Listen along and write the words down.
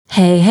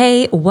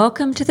Hey,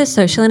 welcome to the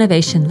Social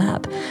Innovation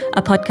Lab,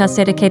 a podcast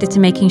dedicated to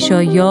making sure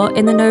you're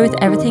in the know with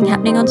everything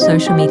happening on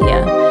social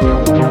media.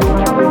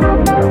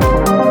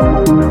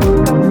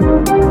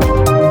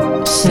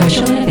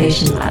 Social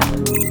Innovation Lab.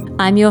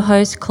 I'm your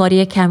host,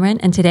 Claudia Cameron,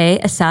 and today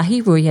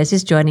Asahi Ruyes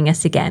is joining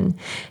us again.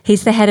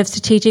 He's the head of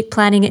strategic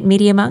planning at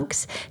Media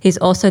Monks. He's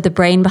also the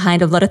brain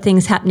behind a lot of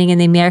things happening in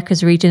the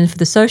Americas region for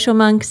the Social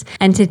Monks.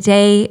 And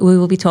today we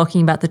will be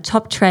talking about the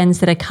top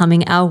trends that are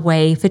coming our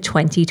way for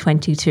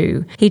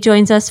 2022. He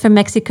joins us from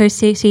Mexico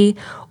City.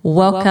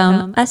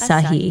 Welcome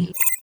Asahi.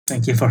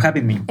 Thank you for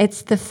having me.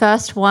 It's the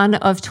first one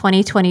of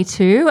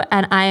 2022,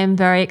 and I am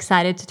very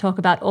excited to talk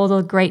about all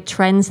the great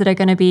trends that are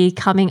going to be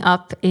coming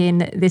up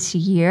in this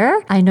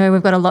year. I know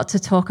we've got a lot to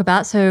talk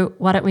about, so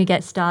why don't we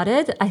get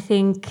started? I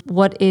think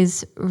what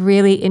is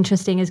really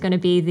interesting is going to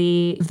be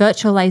the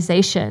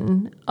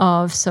virtualization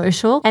of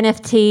social.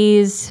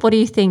 NFTs, what do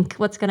you think?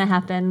 What's going to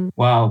happen?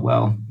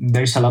 Well,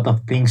 there's a lot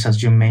of things,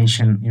 as you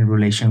mentioned, in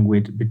relation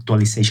with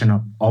virtualization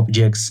of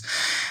objects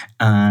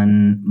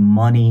and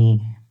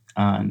money.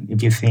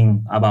 If you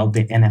think about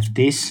the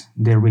NFTs,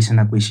 the recent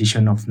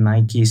acquisition of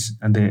Nike's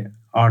and the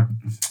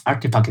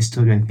Artifact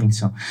Studio, I think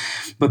so.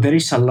 But there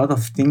is a lot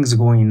of things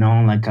going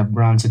on, like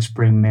brands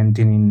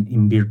experimenting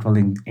in virtual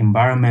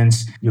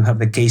environments. You have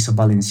the case of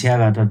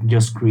Balenciaga that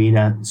just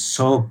created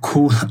so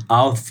cool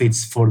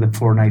outfits for the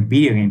Fortnite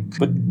video game.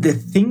 But the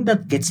thing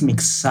that gets me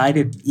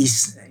excited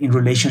is in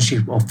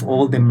relationship of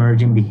all the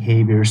emerging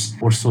behaviors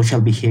or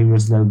social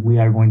behaviors that we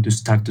are going to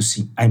start to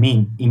see. I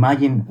mean,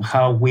 imagine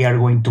how we are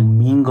going to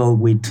mingle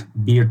with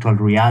virtual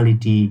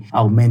reality,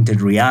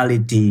 augmented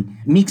reality,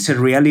 mixed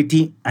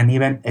reality, and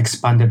even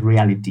expanded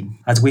reality.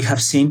 As we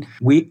have seen,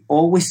 we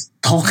always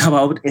talk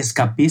about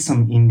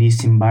escapism in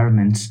these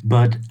environments,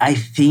 but I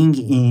think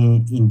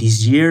in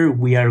this year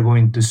we are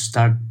going to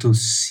start to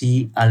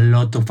see a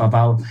lot of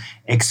about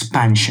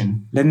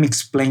expansion. Let me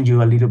explain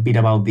you a little bit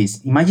about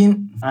this.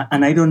 Imagine,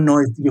 and I don't know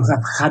if you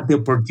have had the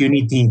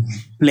opportunity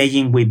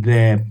playing with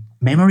the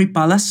Memory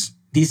Palace.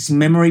 This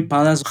Memory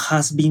Palace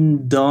has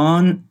been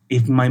done,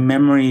 if my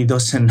memory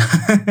doesn't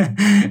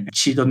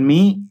cheat on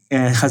me,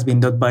 has been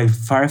done by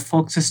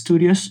Firefox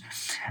Studios,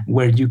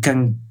 where you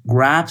can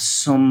grab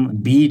some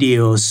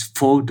videos,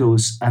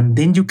 photos, and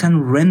then you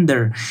can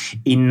render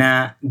in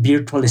a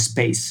virtual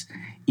space.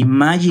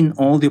 Imagine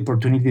all the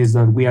opportunities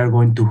that we are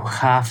going to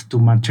have to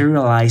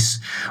materialize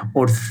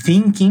or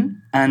thinking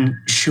and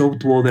show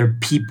to other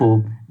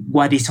people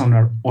what is on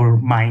our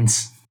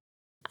minds.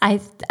 I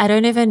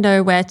don't even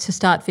know where to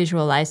start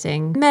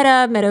visualizing.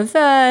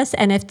 Metaverse,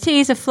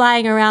 NFTs are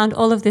flying around,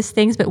 all of these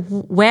things, but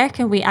where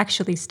can we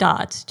actually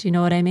start? Do you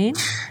know what I mean?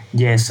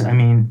 Yes, I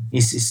mean,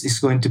 it's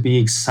going to be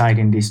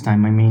exciting this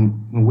time. I mean,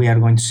 we are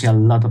going to see a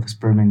lot of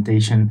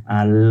experimentation,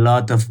 a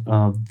lot of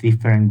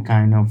different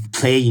kind of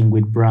playing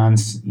with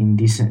brands in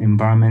these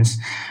environments.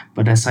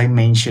 But as I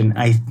mentioned,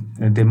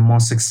 the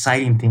most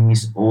exciting thing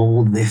is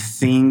all the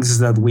things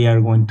that we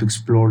are going to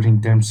explore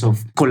in terms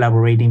of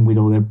collaborating with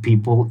other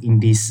people in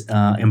these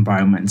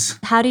environments.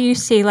 How do you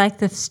see like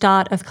the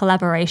start of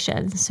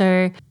collaboration?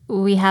 So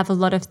we have a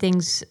lot of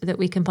things that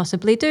we can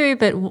possibly do,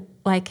 but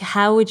like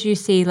how would you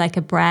see like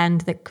a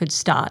brand that could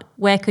start?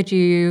 Where could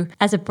you,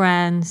 as a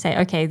brand, say,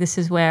 okay, this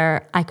is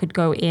where I could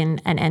go in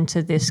and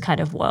enter this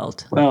kind of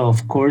world? Well,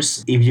 of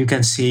course, if you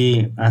can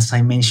see, as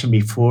I mentioned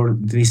before,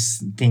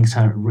 these things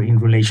are in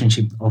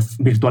relationship of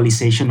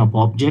virtualization of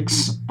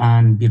objects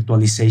and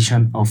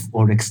virtualization of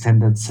our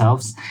extended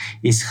selves,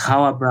 is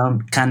how a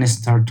brand can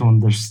start to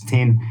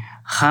understand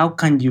how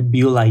can you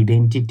build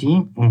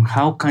identity and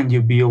how can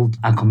you build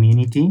a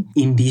community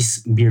in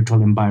these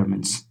virtual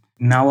environments.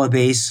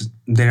 Nowadays,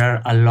 there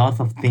are a lot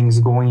of things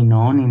going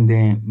on in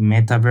the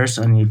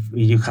metaverse. And if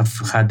you have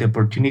had the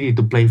opportunity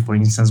to play, for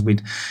instance,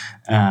 with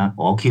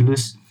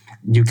Oculus,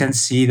 you can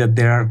see that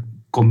there are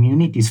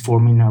communities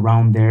forming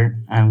around there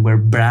and where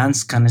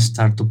brands can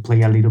start to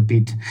play a little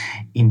bit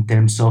in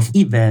terms of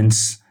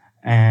events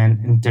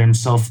and in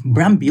terms of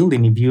brand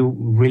building. If you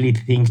really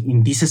think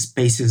in these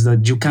spaces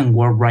that you can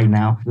work right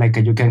now, like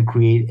you can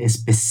create a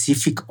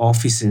specific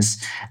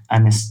offices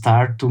and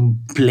start to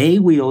play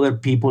with other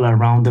people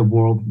around the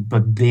world.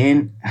 But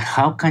then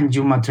how can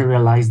you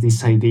materialize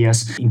these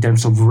ideas in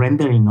terms of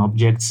rendering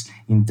objects,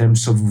 in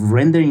terms of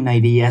rendering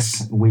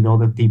ideas with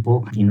other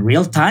people in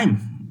real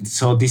time?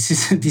 So this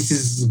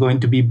is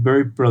going to be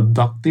very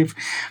productive,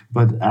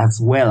 but as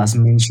well as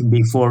mentioned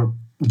before,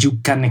 you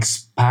can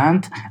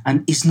expand,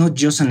 and it's not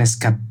just an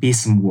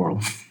escapism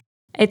world.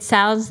 It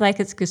sounds like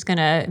it's just going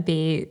to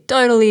be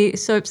totally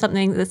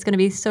something that's going to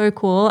be so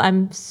cool.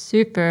 I'm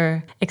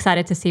super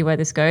excited to see where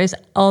this goes.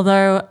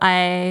 Although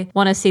I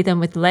want to see them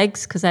with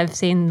legs because I've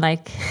seen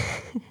like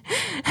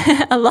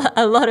a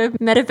lot of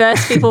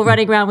metaverse people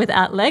running around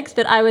without legs,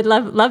 but I would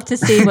love to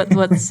see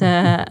what's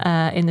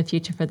in the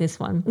future for this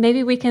one.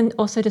 Maybe we can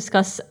also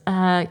discuss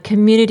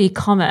community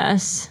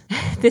commerce.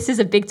 This is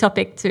a big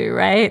topic too,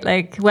 right?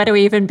 Like, where do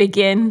we even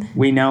begin?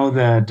 We know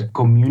that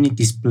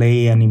communities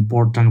play an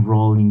important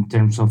role in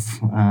terms of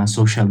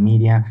social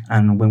media.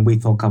 And when we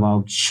talk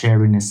about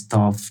sharing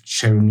stuff,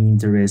 sharing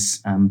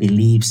interests,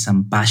 beliefs,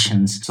 and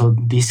passions. So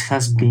this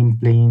has been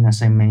playing,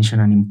 as I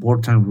mentioned, an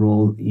important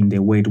role in the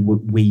way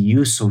we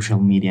use social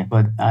media.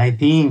 But I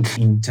think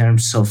in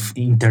terms of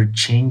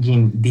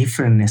interchanging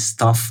different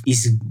stuff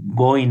is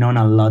going on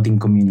a lot in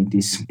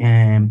communities.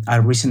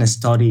 A recent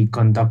study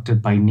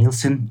conducted by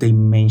Nielsen, they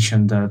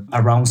mentioned that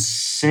around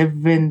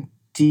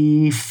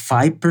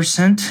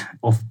 75%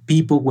 of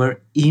people were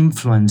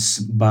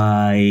influenced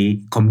by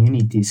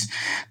communities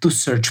to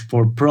search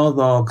for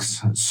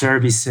products,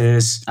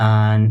 services,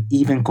 and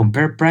even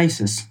compare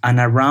prices. And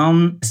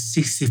around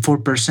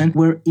 64%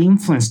 were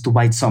influenced to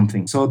buy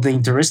something. So the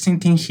interesting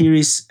thing here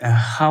is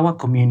how a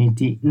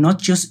community not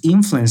just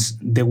influence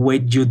the way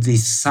you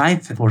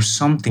decide for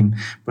something,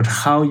 but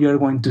how you're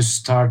going to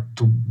start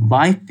to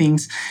buy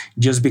things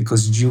just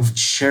because you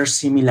share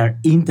similar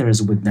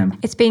interests with them.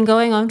 It's been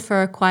going on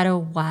for quite a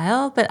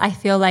while, but I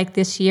feel like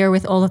this year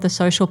with all of the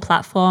social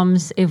platforms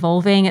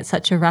evolving at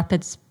such a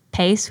rapid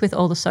pace with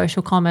all the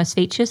social commerce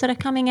features that are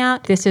coming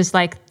out, this is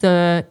like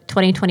the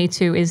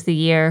 2022 is the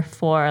year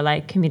for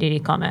like community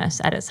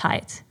commerce at its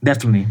height.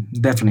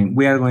 Definitely.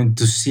 We are going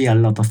to see a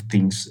lot of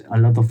things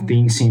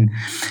in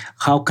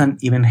how can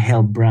even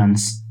help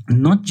brands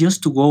not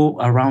just to go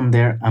around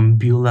there and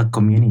build a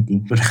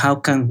community, but how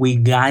can we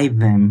guide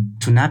them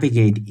to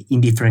navigate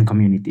in different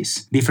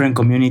communities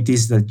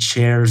that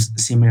share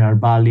similar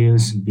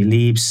values,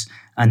 beliefs,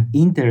 and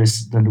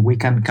interests that we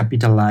can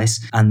capitalize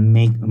and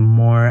make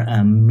more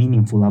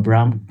meaningful a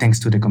brand thanks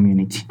to the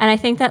community. And I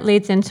think that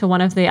leads into one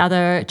of the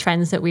other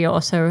trends that we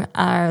also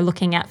are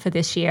looking at for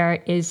this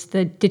year is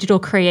the digital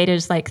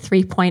creators like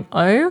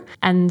 3.0.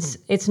 And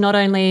it's not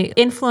only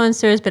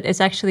influencers, but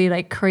it's actually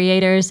like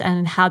creators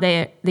and how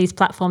these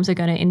platforms are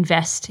going to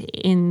invest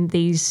in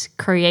these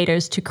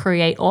creators to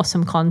create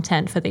awesome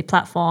content for the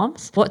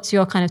platforms. What's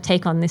your kind of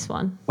take on this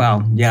one?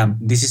 Well, yeah,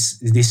 this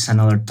is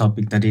another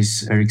topic that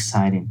is very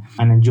exciting.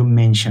 And as you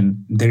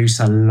mentioned, there is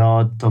a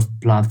lot of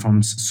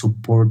platforms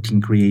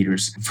supporting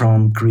creators,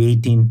 from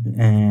creating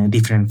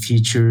different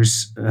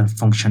features,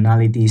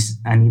 functionalities,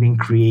 and even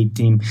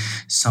creating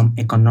some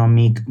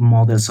economic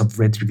models of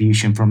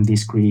retribution from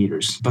these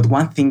creators. But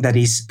one thing that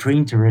is pretty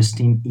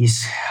interesting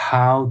is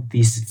how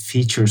these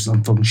features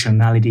and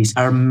functionalities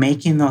are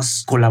making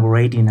us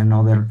collaborate in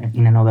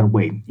another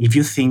way. If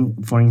you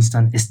think, for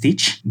instance,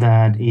 Stitch,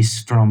 that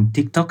is from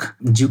TikTok,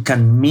 you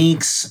can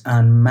mix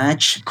and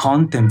match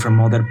content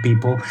from other people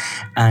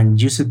and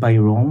use it by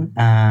your own.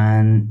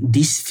 And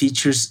these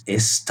features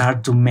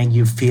start to make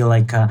you feel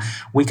like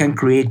we can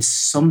create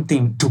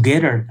something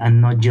together and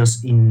not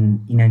just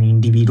in an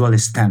individual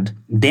stand.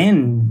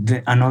 Then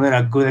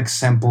a good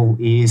example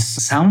is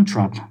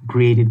Soundtrap,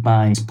 created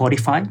by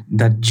Spotify,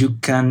 that you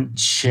can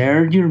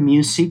share your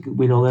music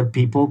with other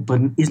people,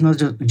 but it's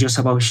not just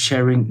about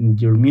sharing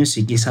your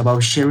music, it's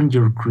about sharing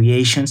your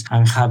creations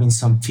and having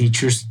some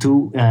features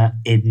to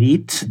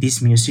edit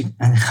this music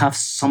and have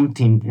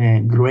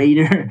something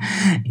greater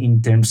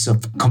in terms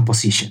of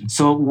composition.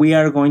 So we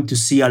are going to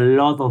see a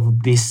lot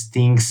of these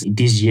things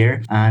this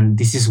year, and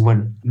this is what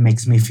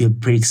makes me feel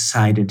pretty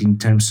excited in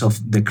terms of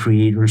the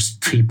Creators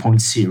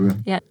 3.0.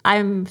 Yeah,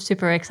 I'm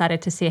super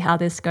excited to see how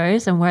this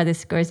goes and where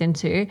this goes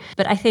into.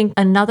 But I think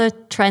another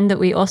trend that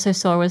we also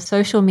saw was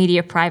social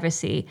media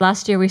privacy.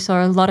 Last year, we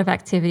saw a lot of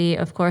activity,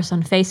 of course,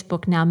 on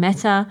Facebook, now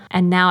Meta.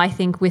 And now I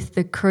think with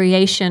the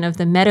creation of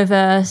the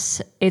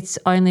metaverse, it's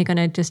only going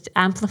to just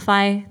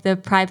amplify the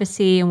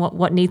privacy and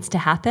what needs to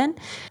happen.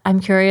 I'm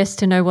curious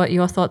to know what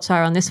your thoughts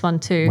are on this one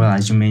too. Well,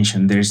 as you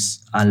mentioned,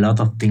 there's a lot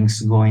of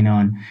things going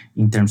on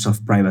in terms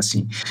of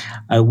privacy.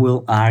 I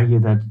will argue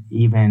that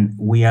even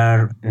we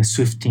are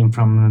shifting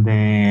from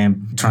the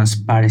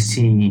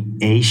transparency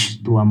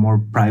age to a more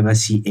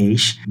privacy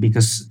age,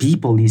 because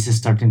people is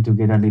starting to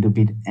get a little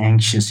bit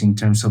anxious in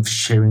terms of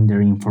sharing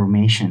their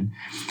information.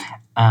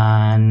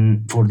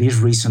 And for this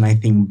reason, I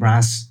think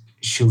brands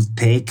should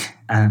take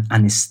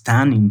an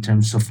stand in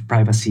terms of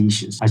privacy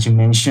issues. As you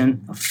mentioned,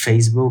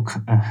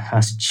 Facebook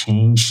has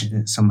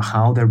changed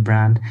somehow their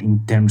brand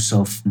in terms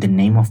of the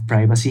name of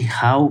privacy,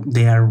 how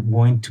they are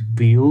going to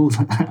build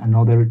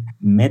another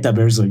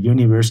metaverse or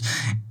universe,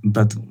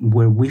 but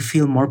where we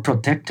feel more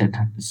protected.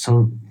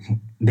 So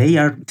they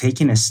are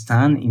taking a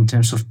stand in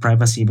terms of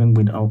privacy, even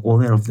with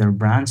other of their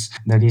brands.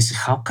 That is,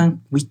 how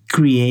can we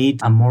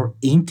create a more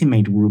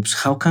intimate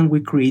groups? How can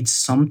we create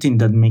something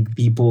that make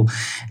people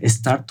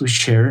start to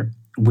share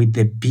with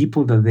the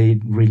people that they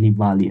really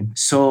value.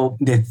 So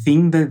the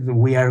thing that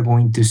we are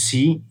going to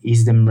see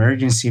is the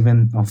emergence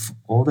even of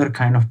other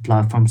kind of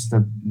platforms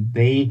that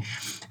they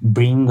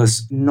bring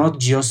us not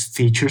just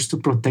features to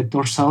protect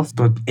ourselves,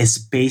 but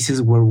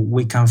spaces where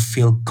we can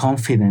feel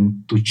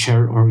confident to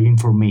share our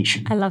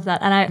information. I love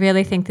that. And I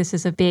really think this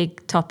is a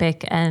big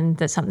topic, and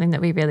that's something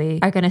that we really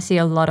are going to see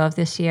a lot of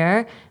this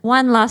year.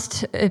 One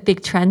last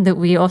big trend that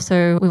we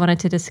wanted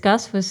to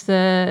discuss was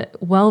the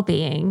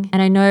well-being.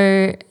 And I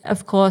know,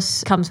 of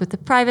course, it comes with the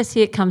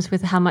privacy, it comes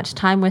with how much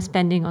time we're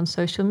spending on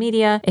social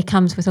media, it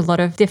comes with a lot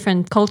of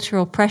different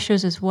cultural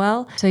pressures as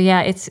well. So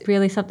yeah, it's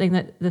really something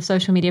that the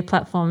social media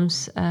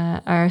platforms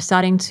are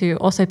starting to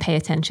also pay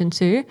attention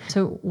to.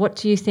 So what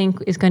do you think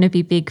is going to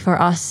be big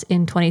for us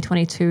in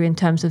 2022 in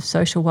terms of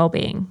social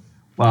well-being?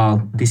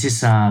 Well, this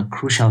is a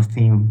crucial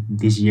theme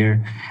this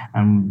year,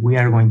 and we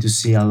are going to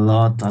see a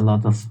lot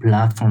of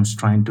platforms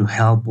trying to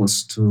help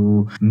us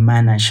to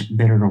manage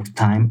better our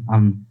time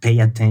and pay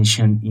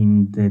attention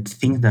in the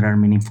things that are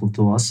meaningful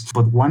to us.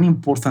 But one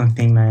important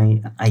thing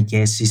I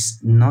guess is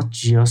not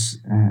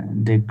just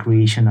the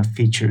creation of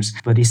features,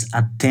 but is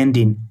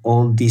attending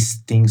all these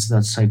things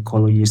that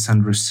psychologists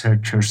and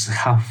researchers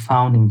have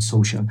found in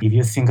social. If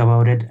you think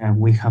about it,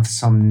 we have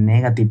some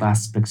negative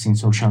aspects in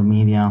social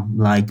media,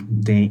 like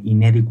the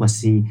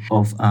inadequacy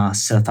of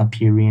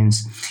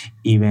self-appearance,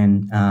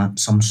 even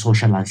some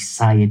social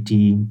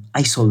anxiety,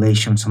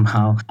 isolation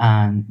somehow,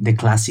 and the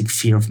classic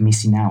fear of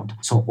missing out.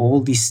 So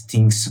all these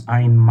things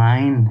are in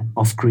mind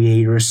of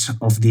creators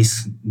of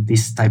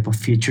this type of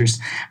features.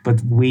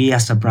 But we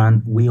as a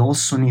brand, we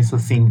also need to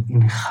think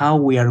in how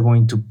we are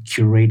going to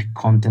curate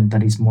content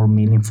that is more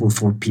meaningful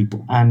for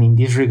people. And in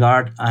this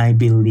regard, I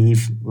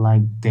believe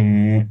like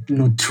the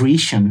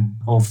nutrition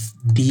of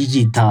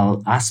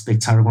digital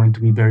aspects are going to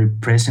be very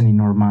present in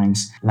our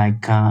minds.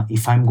 Like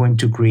if I'm going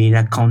to create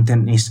a content,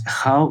 is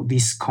how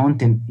this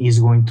content is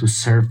going to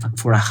serve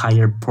for a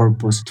higher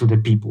purpose to the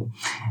people.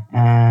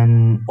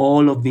 And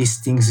all of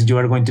these things, you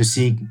are going to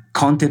see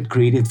content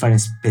created for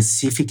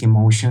specific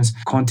emotions,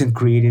 content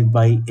created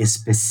by a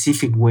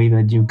specific way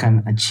that you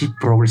can achieve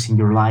progress in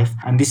your life.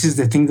 And this is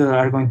the thing that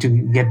are going to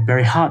get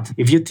very hot.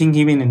 If you think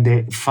even in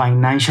the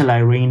financial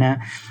arena,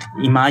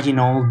 imagine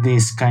all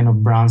these kind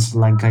of brands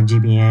like a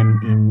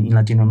GBM in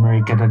Latin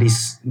America that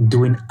is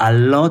doing a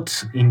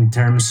lot in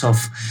terms of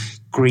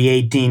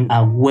creating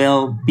a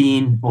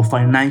well-being or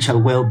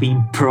financial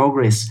well-being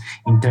progress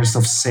in terms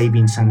of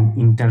savings and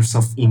in terms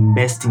of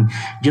investing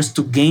just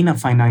to gain a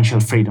financial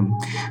freedom.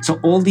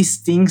 So all these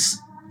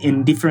things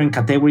in different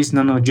categories,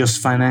 not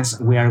just finance,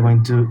 we are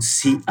going to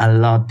see a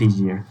lot this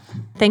year.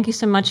 Thank you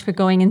so much for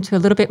going into a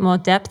little bit more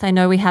depth. I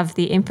know we have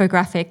the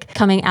infographic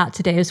coming out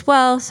today as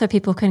well, so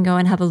people can go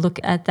and have a look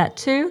at that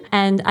too.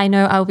 And I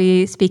know I'll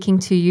be speaking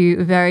to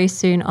you very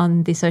soon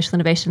on the Social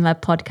Innovation Lab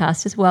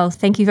podcast as well.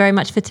 Thank you very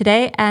much for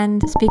today,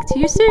 and speak to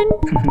you soon.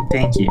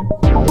 Thank you.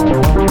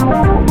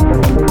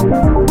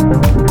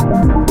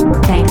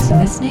 Thanks for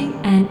listening,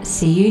 and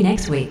see you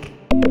next week.